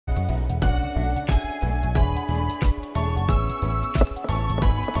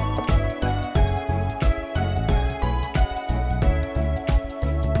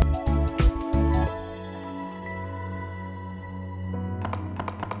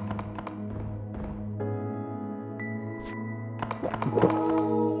体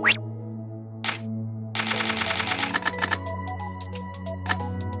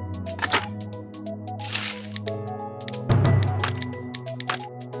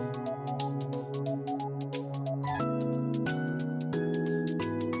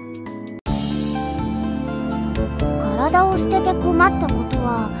を捨てて困ったこと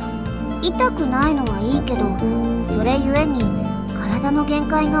は、痛くないのはいいけど、それゆえに体の限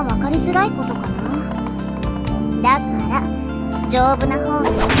界が分かりづらいことかな。だから丈夫な方が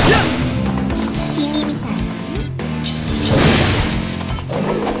いい。君みたいに。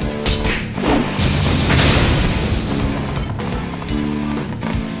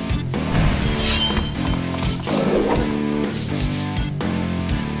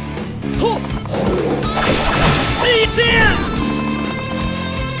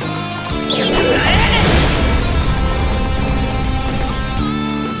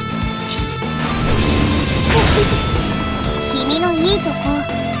君のいいとこ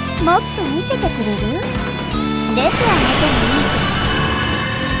もっと見せてくれる？出てあげてもいいけ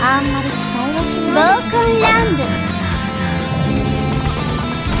ど、あんまり期待はしない。防寒乱舞、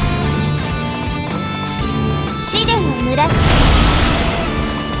死での紫、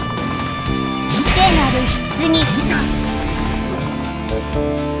聖なる棺、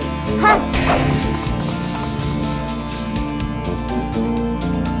はっ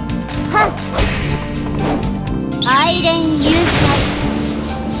はっ、愛恋誘拐、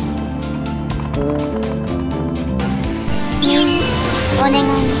お願いね。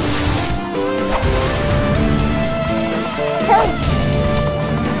トン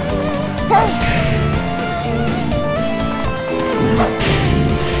トン、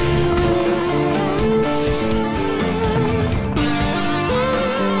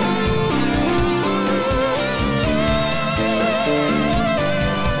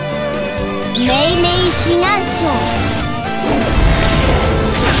命名避難所、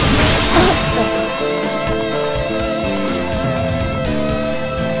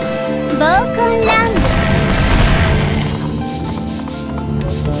防寒乱舞、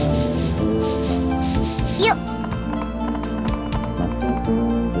よっ、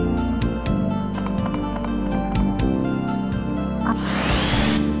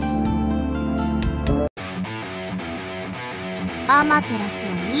アマテラスは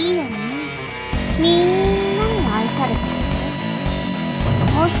いいよね。みんなに愛されてる。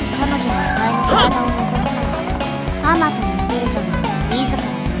もし彼女の替えの体を望むなら、あまたの聖女が自ら名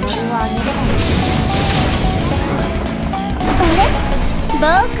乗りを上げればいい。あれ？防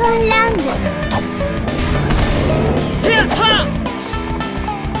寒乱舞、テアター、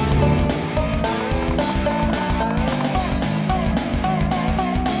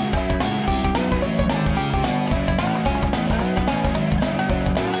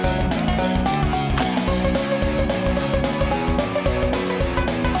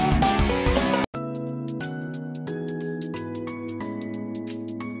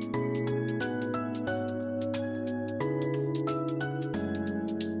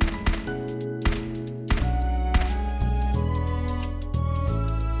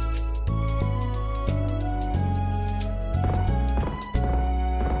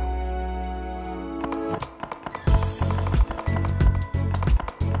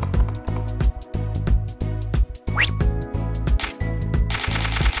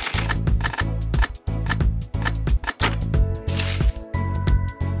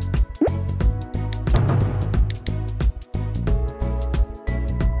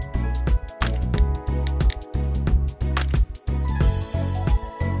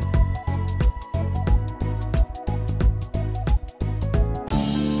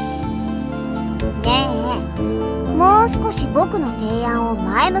もう少し僕の提案を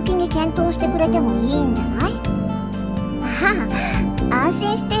前向きに検討してくれてもいいんじゃない？ああ、安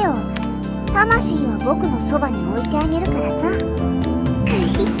心してよ。魂は僕のそばに置いてあげるからさ。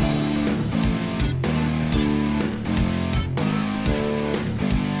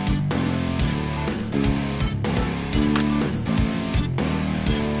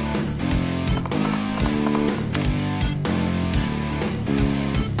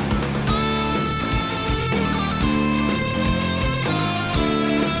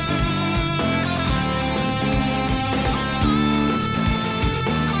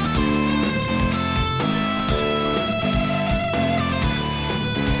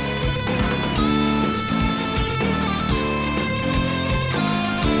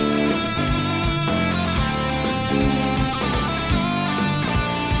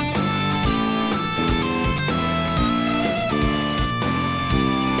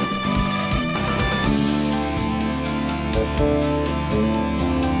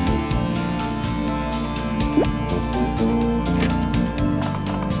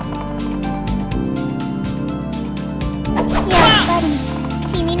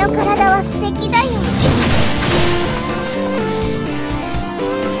きだよ。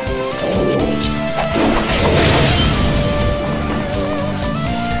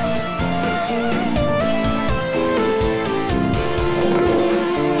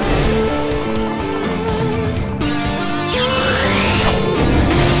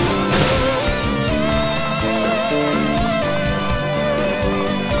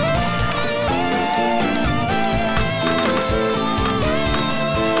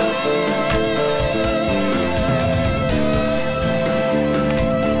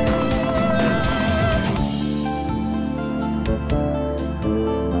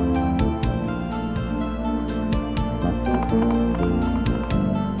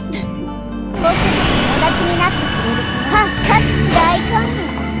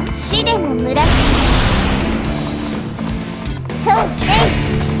シデの村と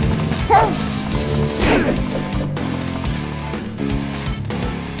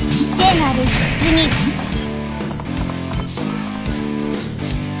聖なる棺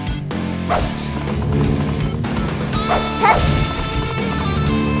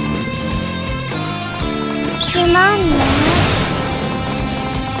つまんね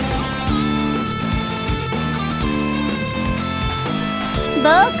暴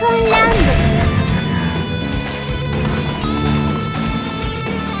君乱舞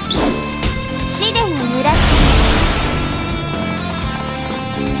シデの村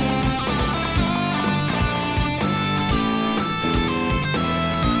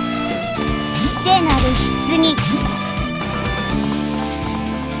聖なる棺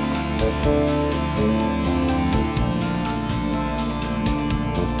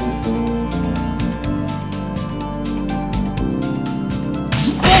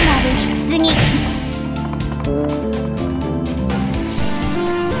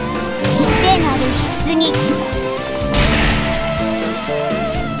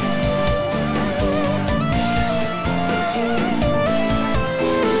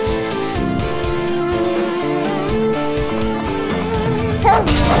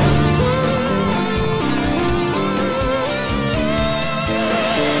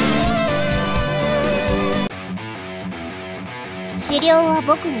資料は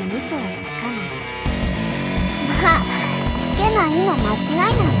僕に嘘をつかない。まあつけないの間違い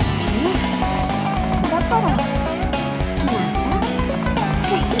なんだよね。だから好きなんだ。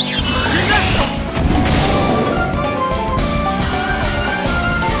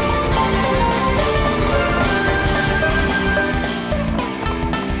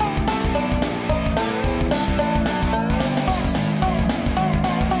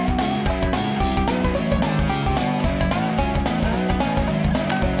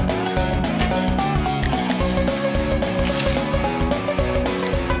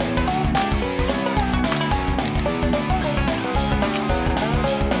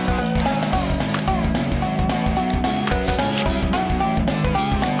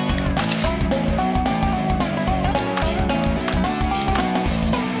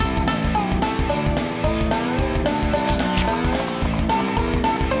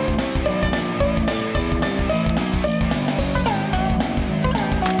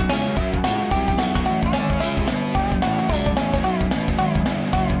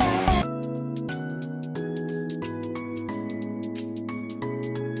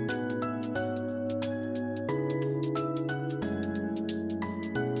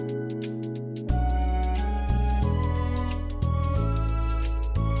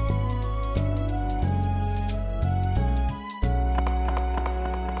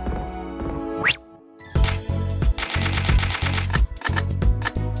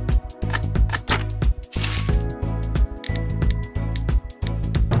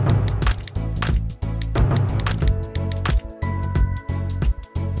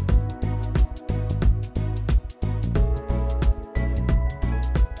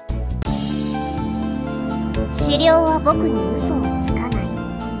資料は僕に嘘をつかない。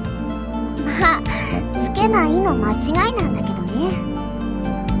まあつけないの間違いなんだけどね。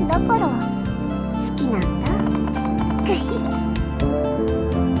だから好きなんだ。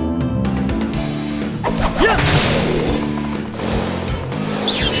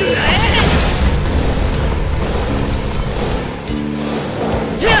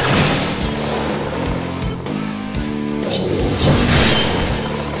やっ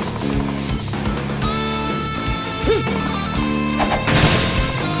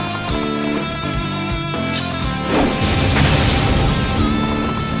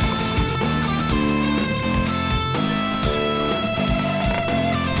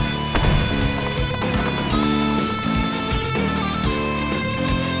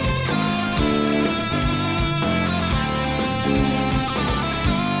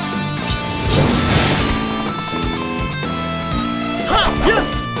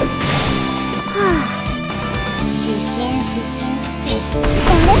神ってど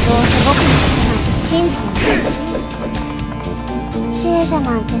うせ僕のことなんて信じてない。聖者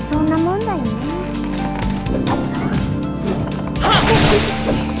なんてそんなもんだよね。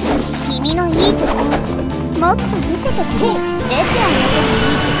君のいいとこもっと見せてくれ。出てあげてもい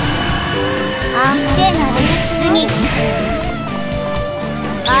いけど。安静な次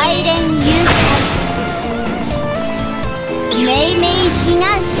愛恋誘拐めいめい避難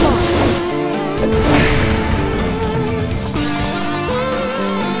所。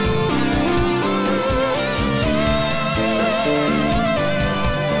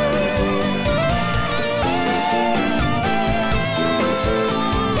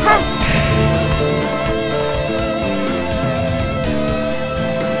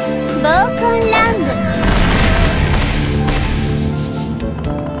防寒乱舞。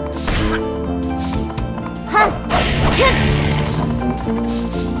はっ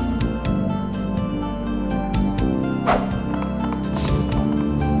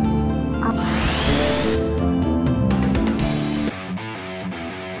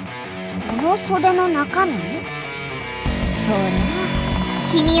この袖の中身？そりゃ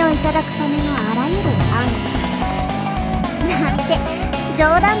君をいただくためのあらゆる案なんて冗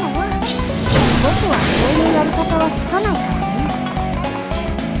談だよ。僕はそういうやり方は好かないからね。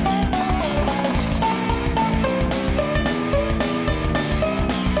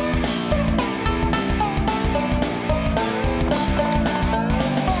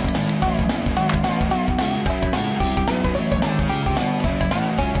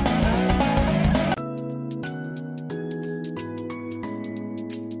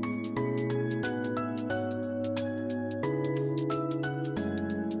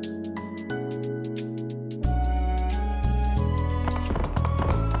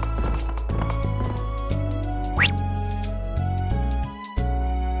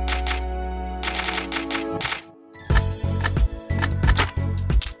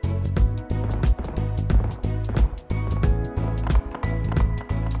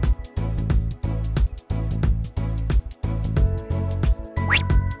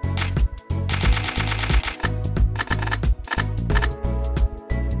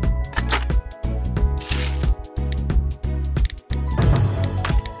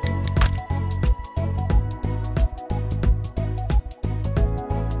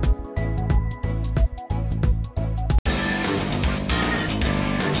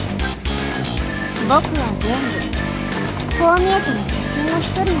僕はゲンブ、こう見えても指針の一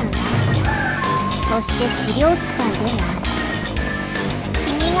人なんだ。そして資料使いでもある。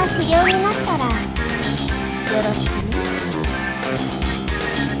君が資料になったらよろしくね。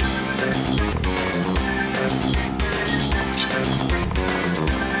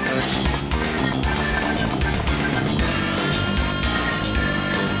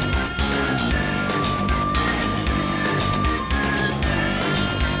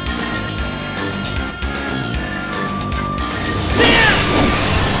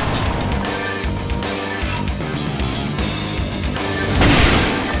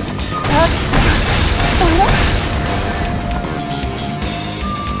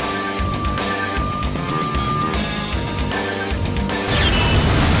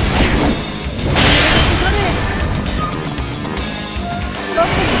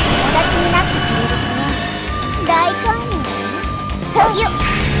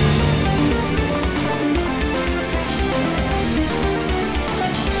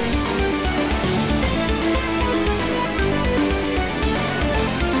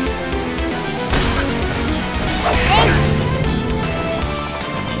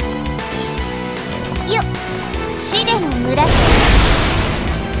死での村と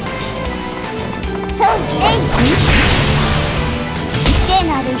聖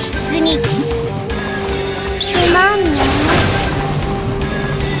なる棺すまんね。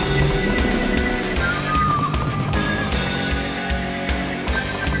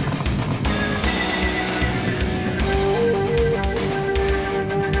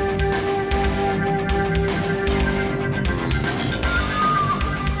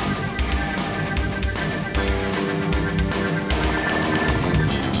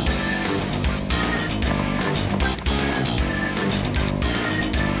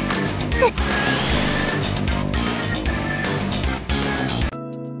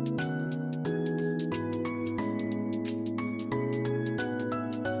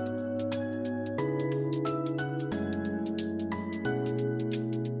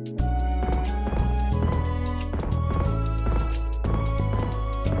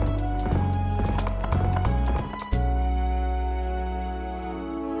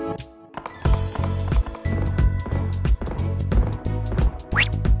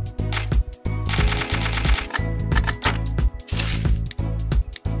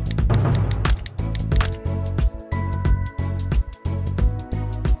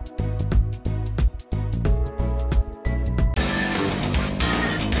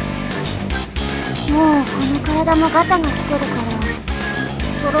もうこの体もガタが来てるから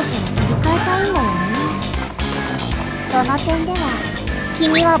そろそろ取り替えたいんだよね。その点では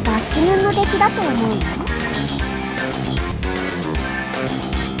君は抜群の出来だと思うよ。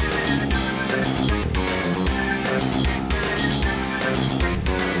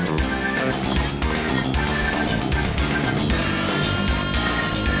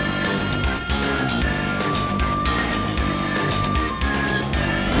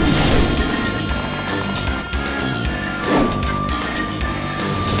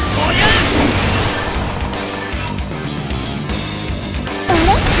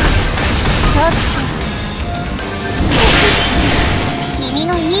君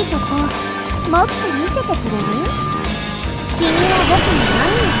のいいとこもっと見せてくれる？君は僕に何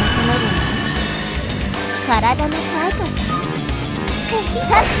を求めるの？体のタイトル？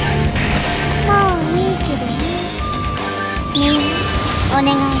もういいけどね。みんなお願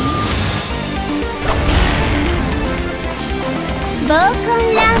いね。暴魂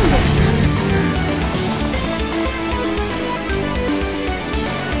乱舞。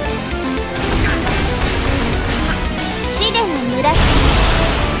死での紫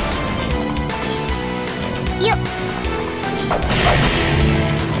よっ。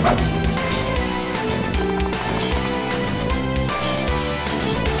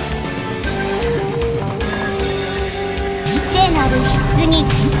聖なる棺。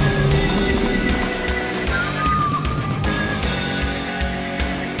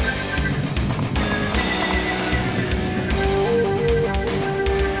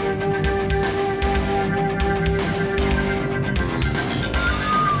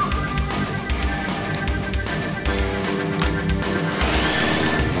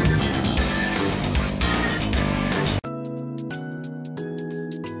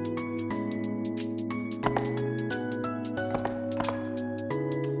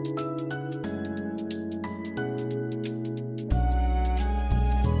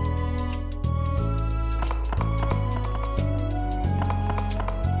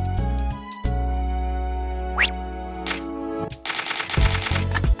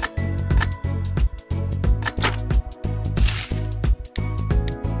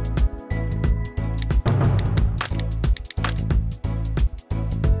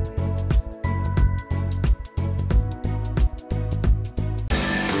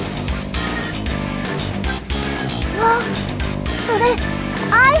それ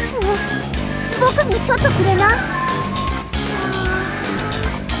アイス？僕にちょっとくれない？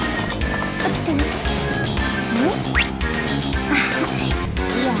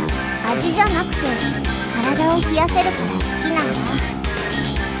いや、味じゃなくて体を冷やせるから好きなんだ。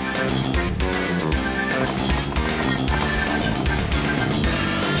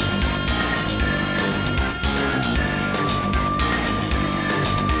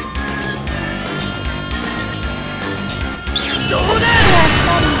どうだ？やっぱ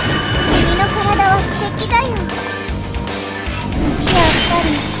り君の体は素敵だよ。やっぱり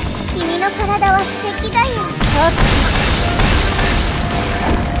君の体は素敵だよ。ちょっと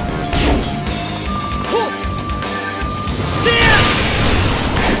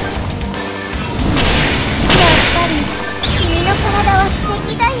君の体は素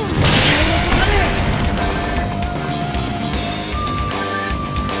敵だよ。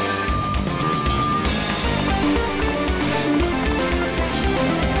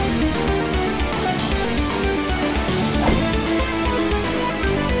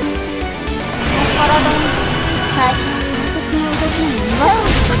最近関節の動きに違和感を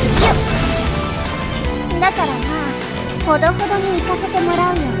感じるよ。だからまあほどほどに行かせてもら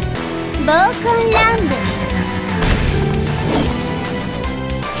うよ。暴魂乱舞。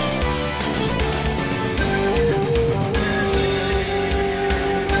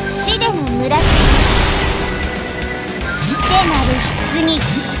死での紫。聖なる棺。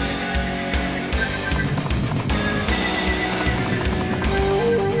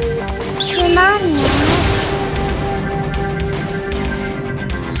つまんない。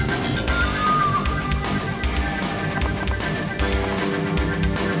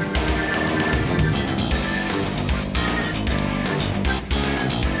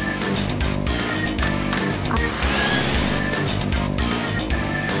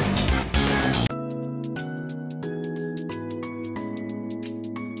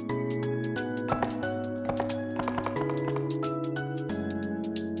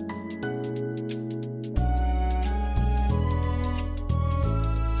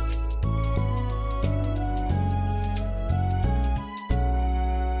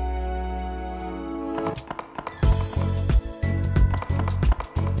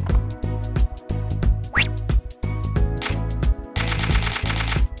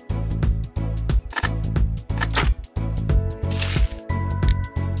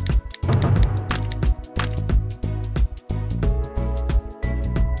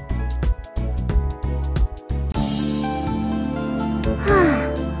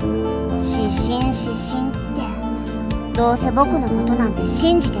心指針って、どうせ僕のことなんて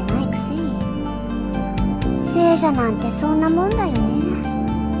信じてないくせに。聖者なんてそんなもんだよね。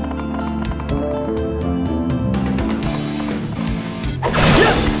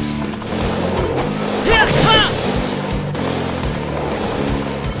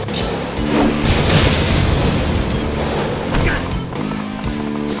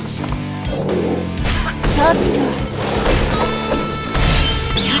ちょっと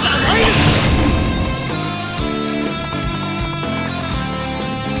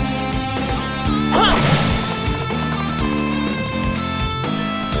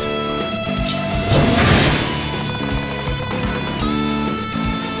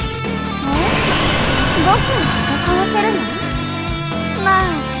僕を戦わせるの？ま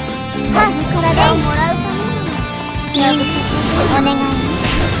あ、君の体をもらうためにもお願いね。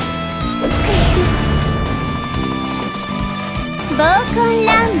暴魂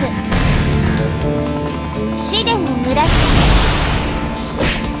乱舞、死での紫、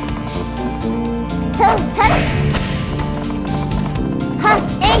トウタラ、ハッ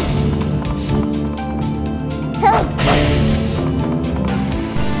エイ、トウ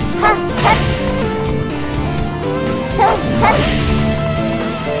ハッタラ、トウタラ、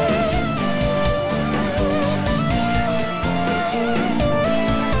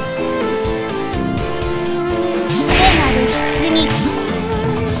聖なる棺、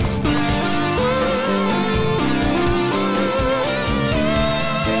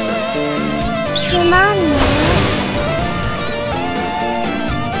すまんね。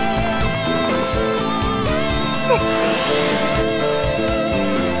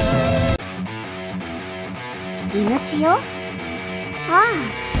命よ。ああ、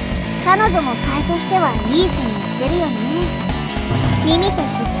彼女も買いとしてはいい線いってるよね。耳と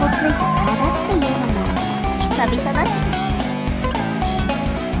尻尾ついた体っていうのも久々だし。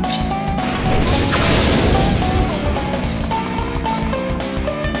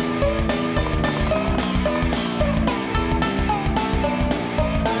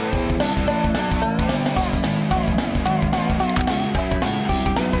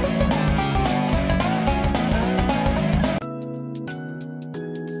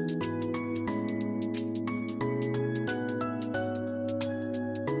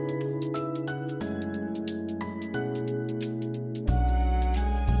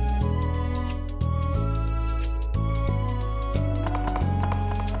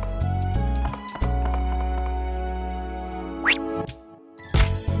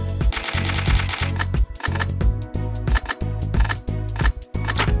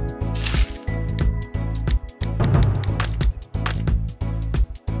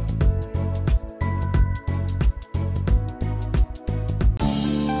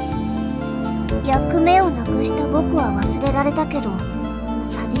役目をなくした僕は忘れられたけど、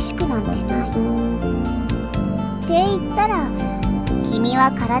寂しくなんてない。って言ったら、君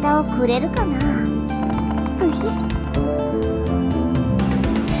は体をくれるかな。うひひ。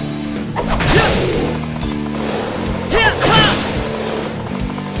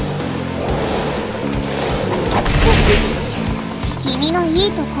君のい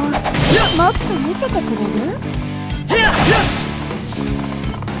いとこ、もっと見せてくれる？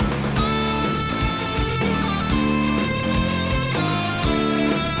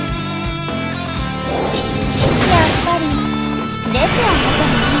出てはまだ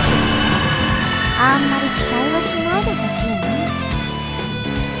いいけど、あんまり期待はしないでほしいな。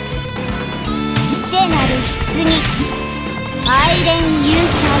聖なる棺、愛恋幽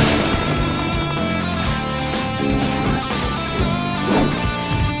祭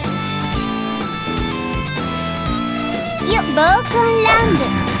よ、暴魂乱舞、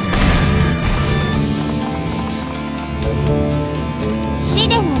死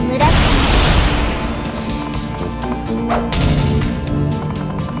での紫、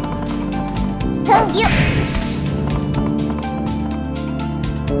よっ、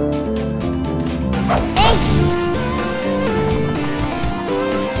えい、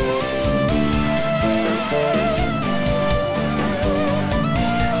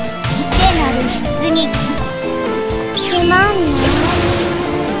聖なる棺、すまんね。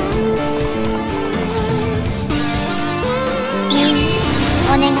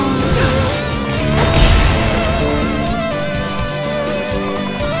お願いね。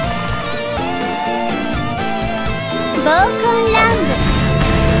暴魂乱舞、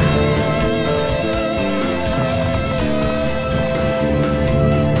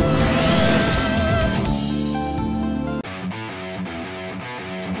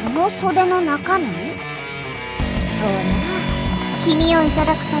この袖の中身？そうな、君をいた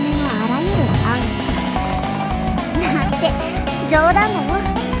だくためのあらゆる案なんて冗談だよ。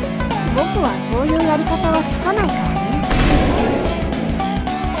僕はそう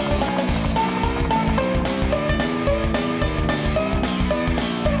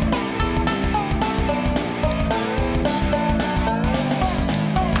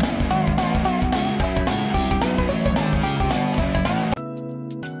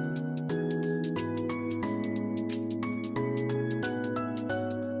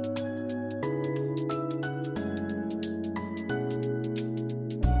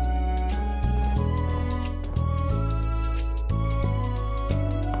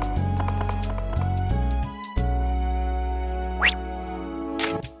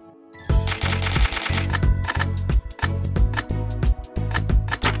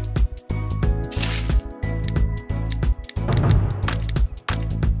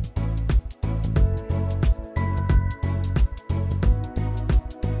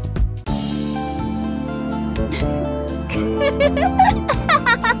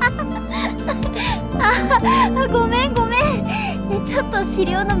の資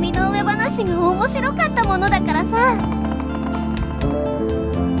料の身の上話が面白かったものだからさ。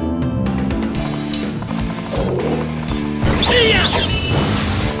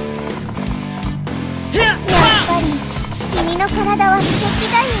やっぱり君の体は素敵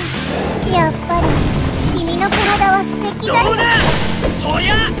だよ。やっぱり君の体は素敵だよ。どうだと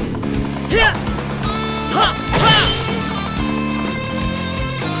やてやはっ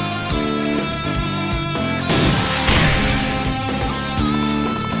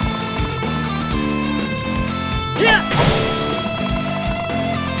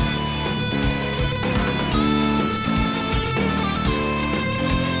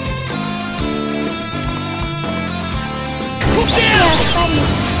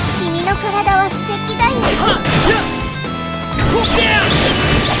君の体は素敵だよ。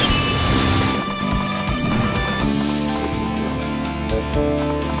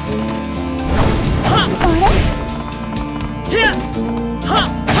あれ？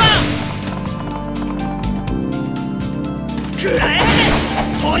くらえ！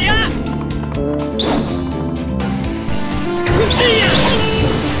とや！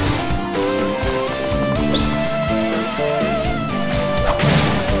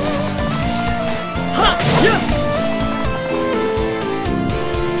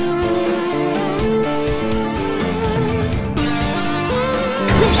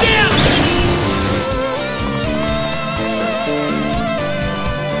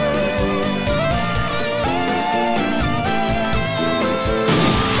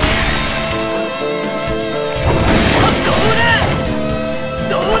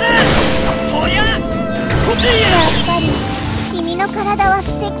やっぱり君の体は素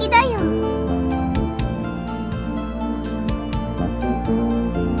敵だよ。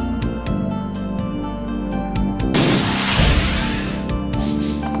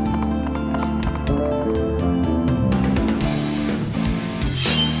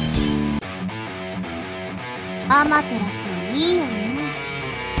アマテラスはいいよね。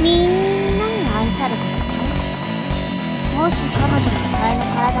みんなに愛されてるさ。もし彼女の替えの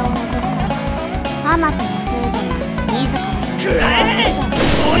体を望むならアマテのせいじゃない。自らくらえ！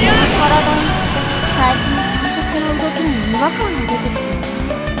体に最近高速の動きに違和感が出てきてさ。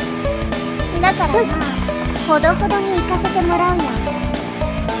だからまあほどほどに行かせてもらうよ。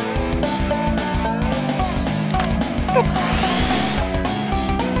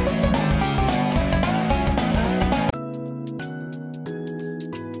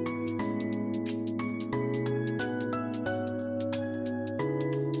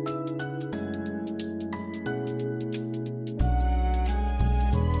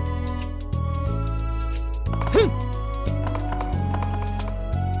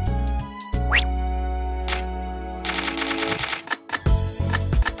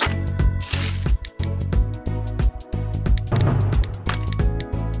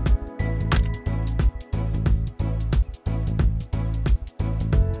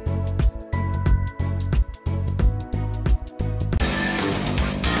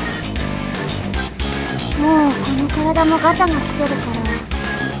もうこの体もガタが来てるから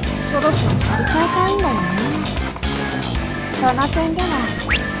そろそろ張り替えたいんだよね。その点では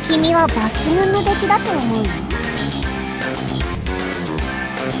君は抜群の出来だと思うよ。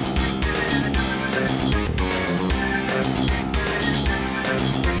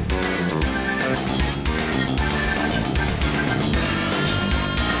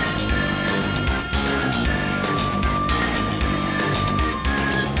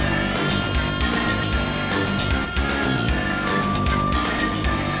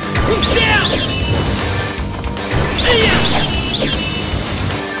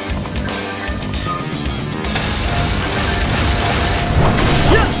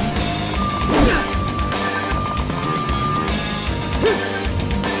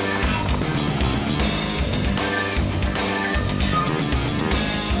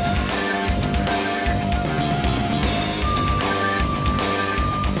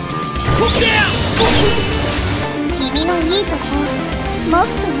君のいいとこもっと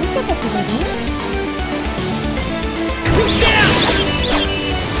見せてくれる？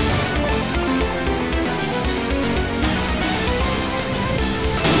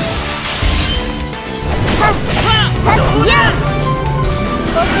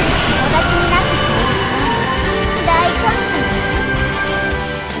僕の友達になってくれるか大歓迎。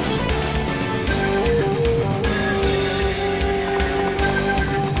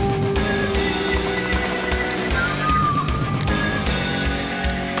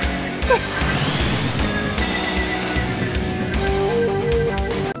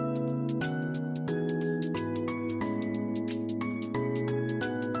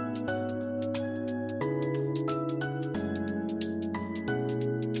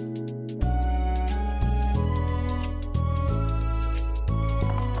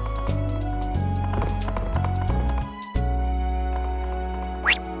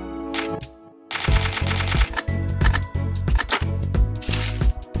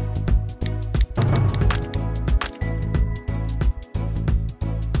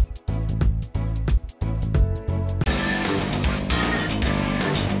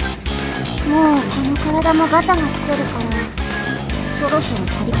体もガタが来てるからそろそろ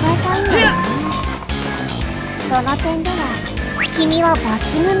取り替えたいんだよね。その点では君は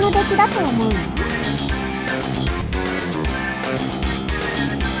抜群の出来だと思うよ。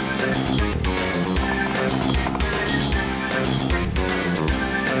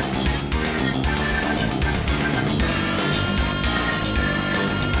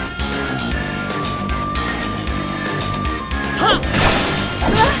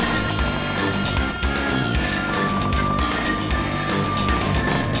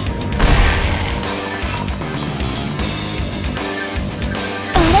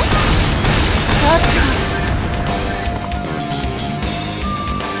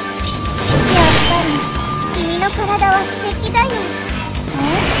体は素敵だよ。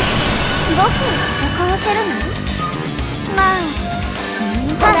僕を戦わせるの？まあ君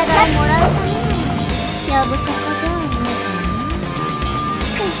の体をもらうためにやぶさかじゃないかな。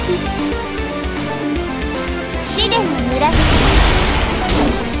死での村人、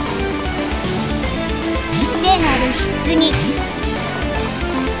聖なる棺、ち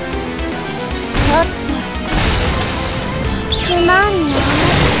ょっとすまんな。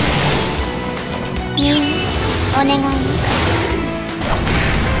みんなお願いね。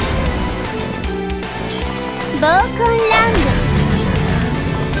暴魂乱舞。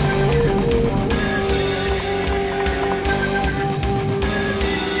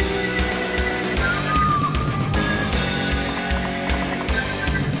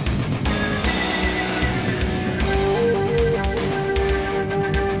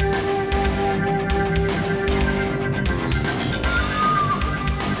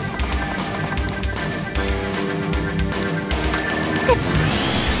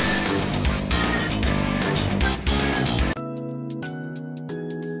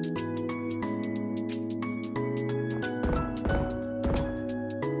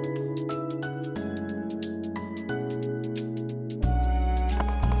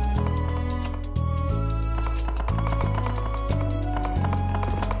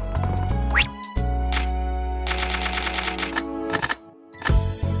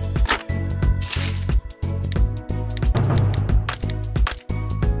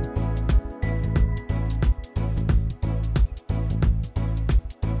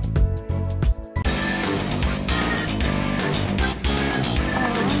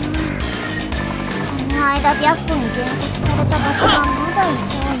間白虎に幻骨された場所がまだ痛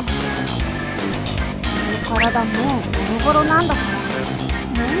い。体もうボロボロなんだから、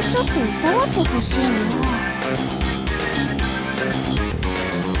もうちょっといたわってほしいな。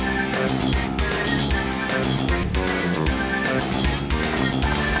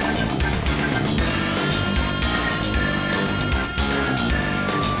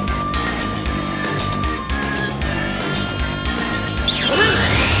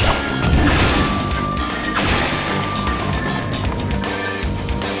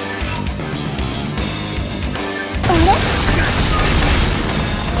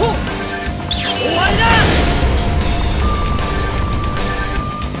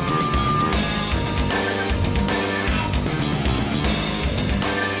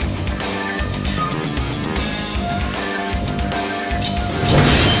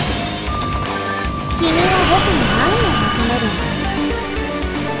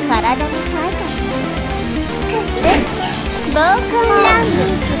体が怖いから暴魂乱舞、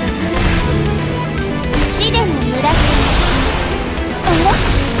死での村人、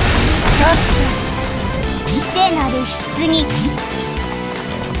ちょっと聖なる棺、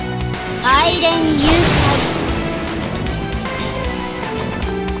愛恋誘拐、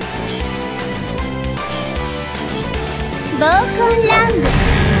暴魂乱舞、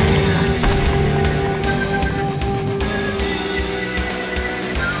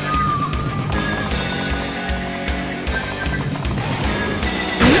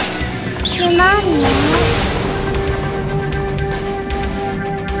すまんな。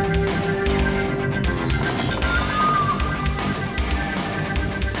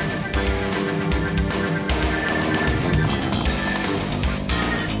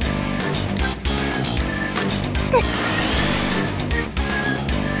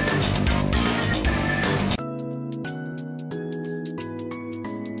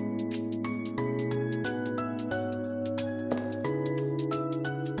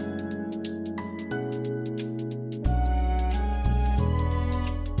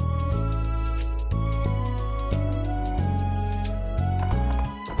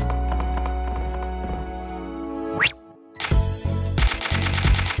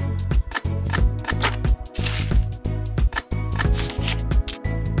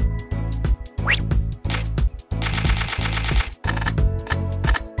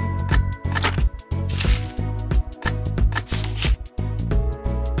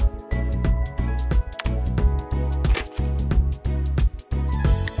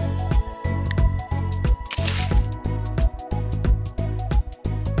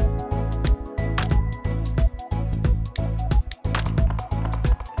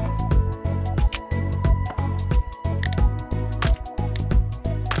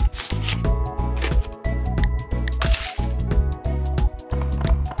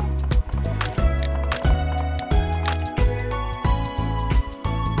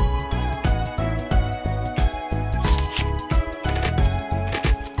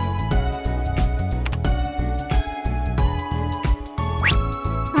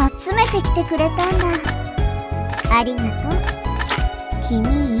てきてくれたんだ。ありがとう。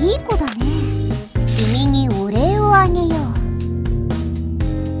君いい子だね。君にお礼をあげよう。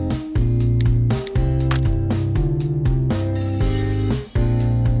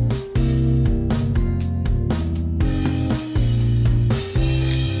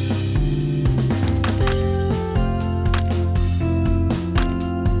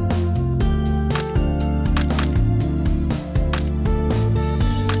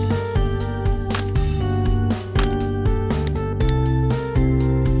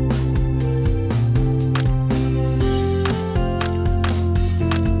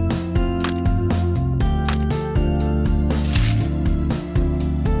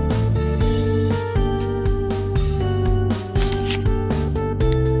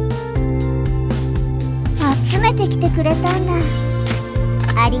集めてきてくれたんだ。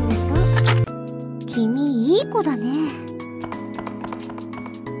ありがとう。君いい子だね。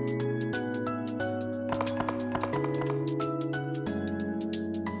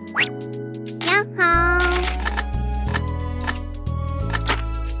やっほー。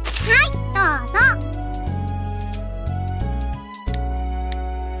はい、どうぞ。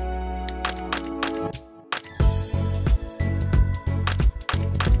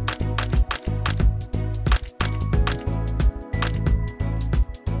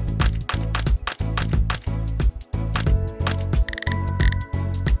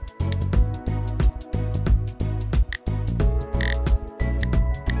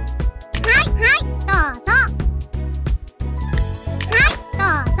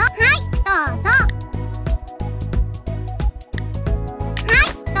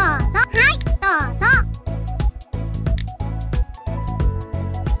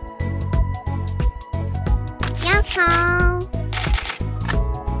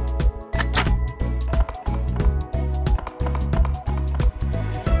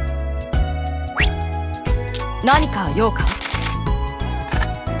何か用か？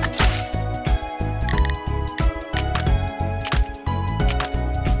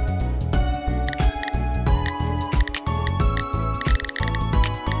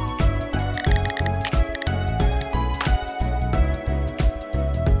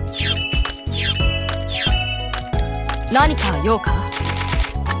何か用か？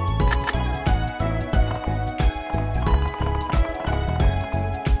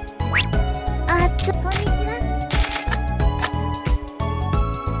こんにちは。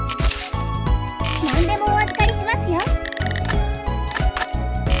何でもお預かりしますよ。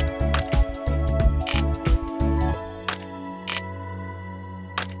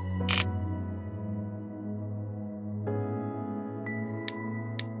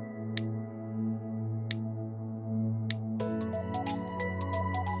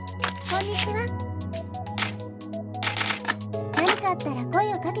こんにちは。何かあったら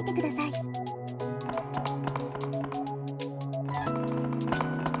声をかけてください。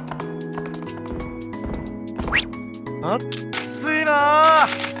暑いなあ。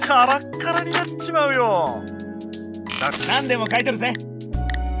カラッカラになっちまうよ。何でも書いてるぜ。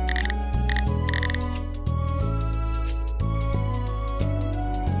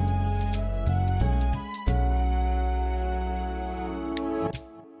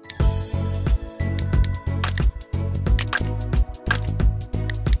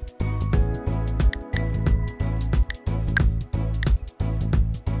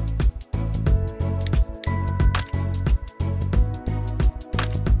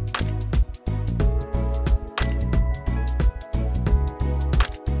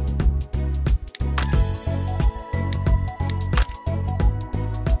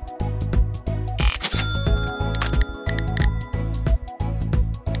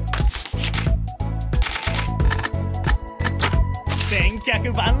千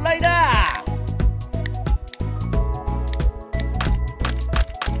客万来だ。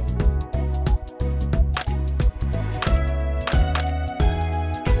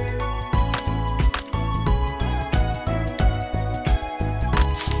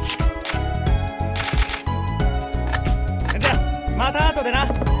じゃあまた後でな。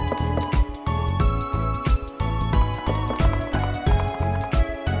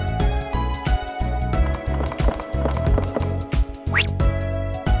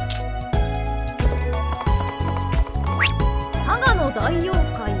大妖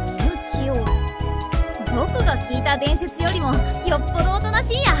怪犬千代。僕が聞いた伝説よりもよっぽどおとな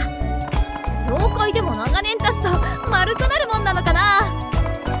しいや。妖怪でも長年経つと丸くなるもんなのかな。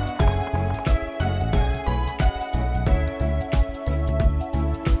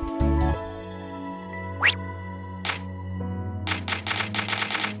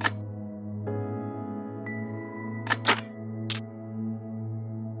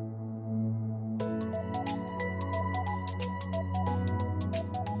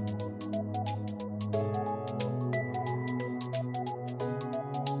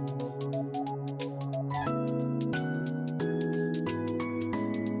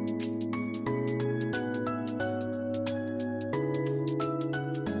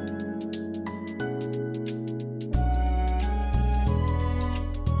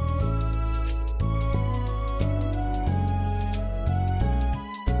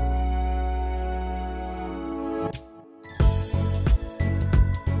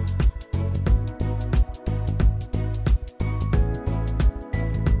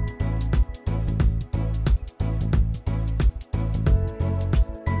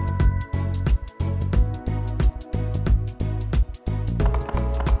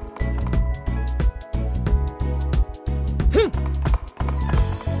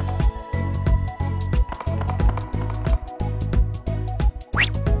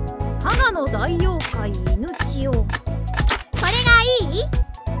大妖怪犬千代。これがいい？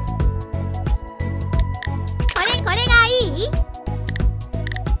これがいい？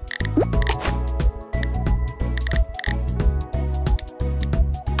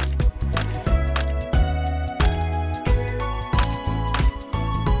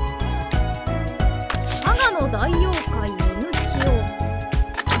大妖怪犬千代。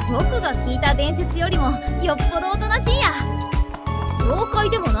僕が聞いた伝説よりもよっぽどおとなしいや。妖怪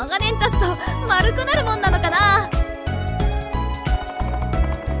でも長年経つと丸くなるもんなのかな。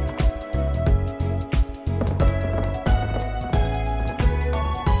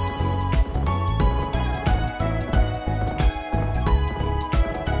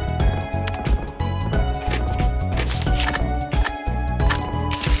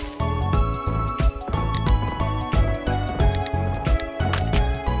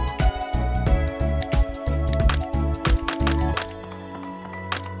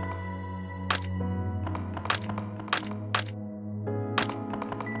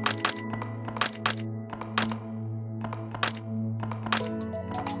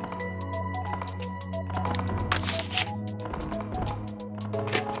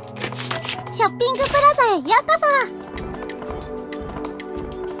ショッピングプラザへようこそ。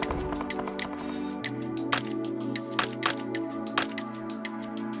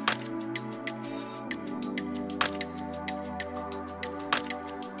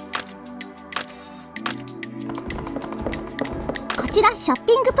こちらショッ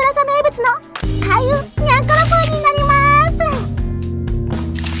ピングプラザ名物の開運にゃんころパンになります。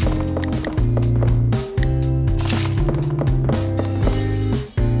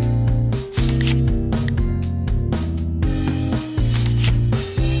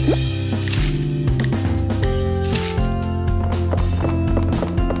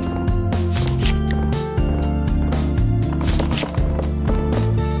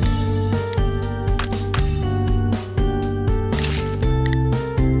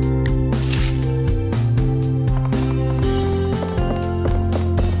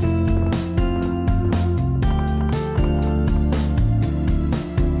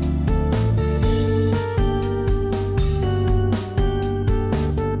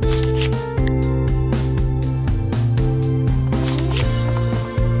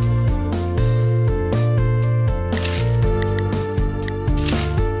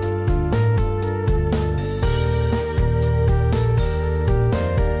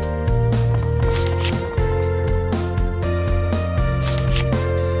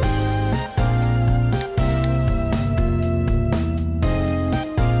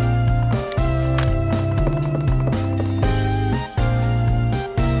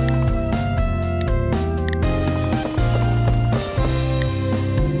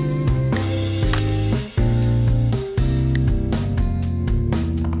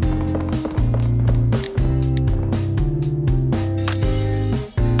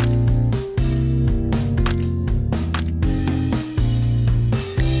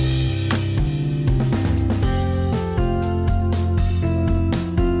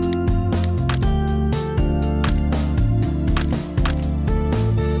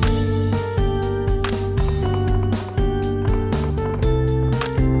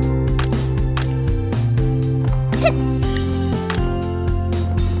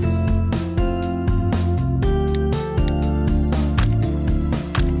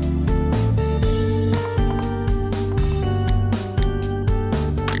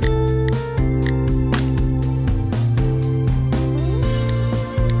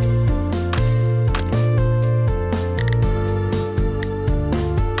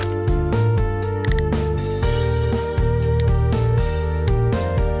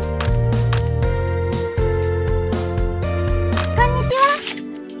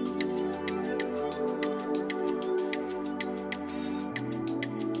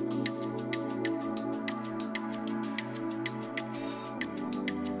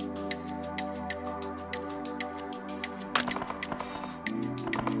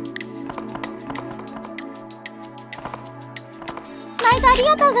毎度あり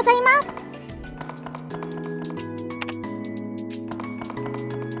がとうございます。